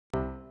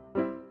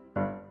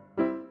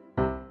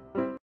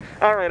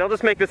All right, I'll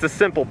just make this a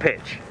simple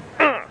pitch.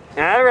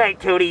 All right,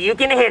 Cody, you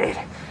can hit it.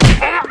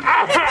 You're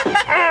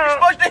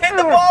supposed to hit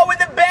the ball with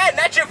the bat,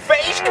 not your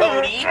face,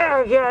 Cody.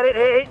 Oh, got it,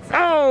 hey.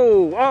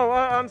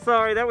 I'm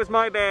sorry, that was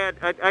my bad.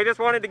 I just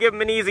wanted to give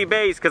him an easy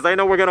base because I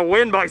know we're gonna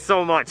win by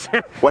so much.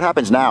 What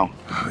happens now?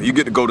 You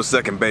get to go to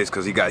second base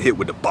because he got hit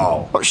with the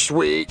ball. Oh,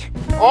 sweet.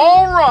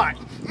 All right.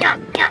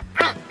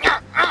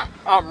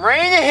 I'm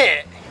ready to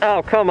hit.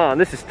 Oh, come on,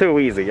 this is too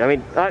easy. I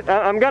mean,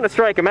 I'm gonna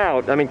strike him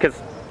out. I mean,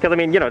 because I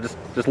mean, you know,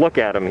 just look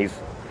at him. He's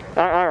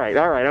all right.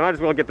 I might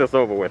as well get this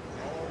over with.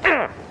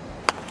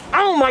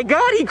 Oh my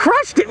God, he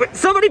crushed it!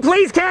 Somebody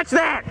please catch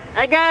that!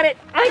 I got it.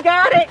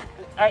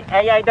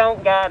 I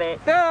don't got it.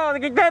 No,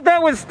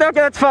 that was, okay,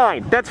 that's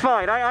fine. That's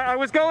fine. I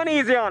was going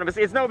easy on him.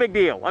 It's no big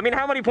deal. I mean,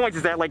 how many points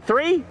is that? Like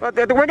 3?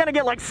 We're gonna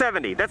get like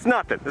 70. That's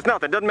nothing. It's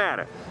nothing. Doesn't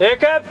matter. Here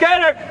comes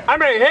Gator. I'm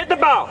ready to hit the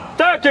ball.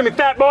 Throw it to me,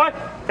 fat boy.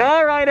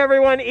 All right,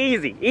 everyone,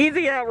 easy.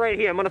 Easy out right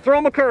here. I'm gonna throw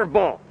him a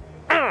curveball.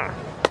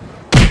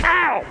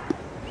 Ow!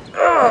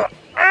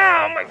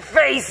 Ow, my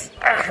face.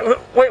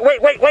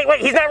 Wait.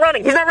 He's not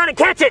running.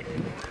 Catch it.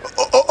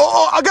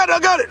 Oh, I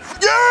got it.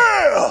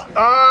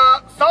 Yeah!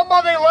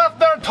 Somebody left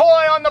their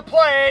toy on the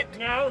plate.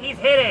 No, he's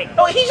hitting.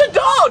 Oh, he's a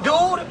dog,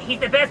 dude. He's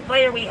the best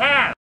player we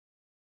have.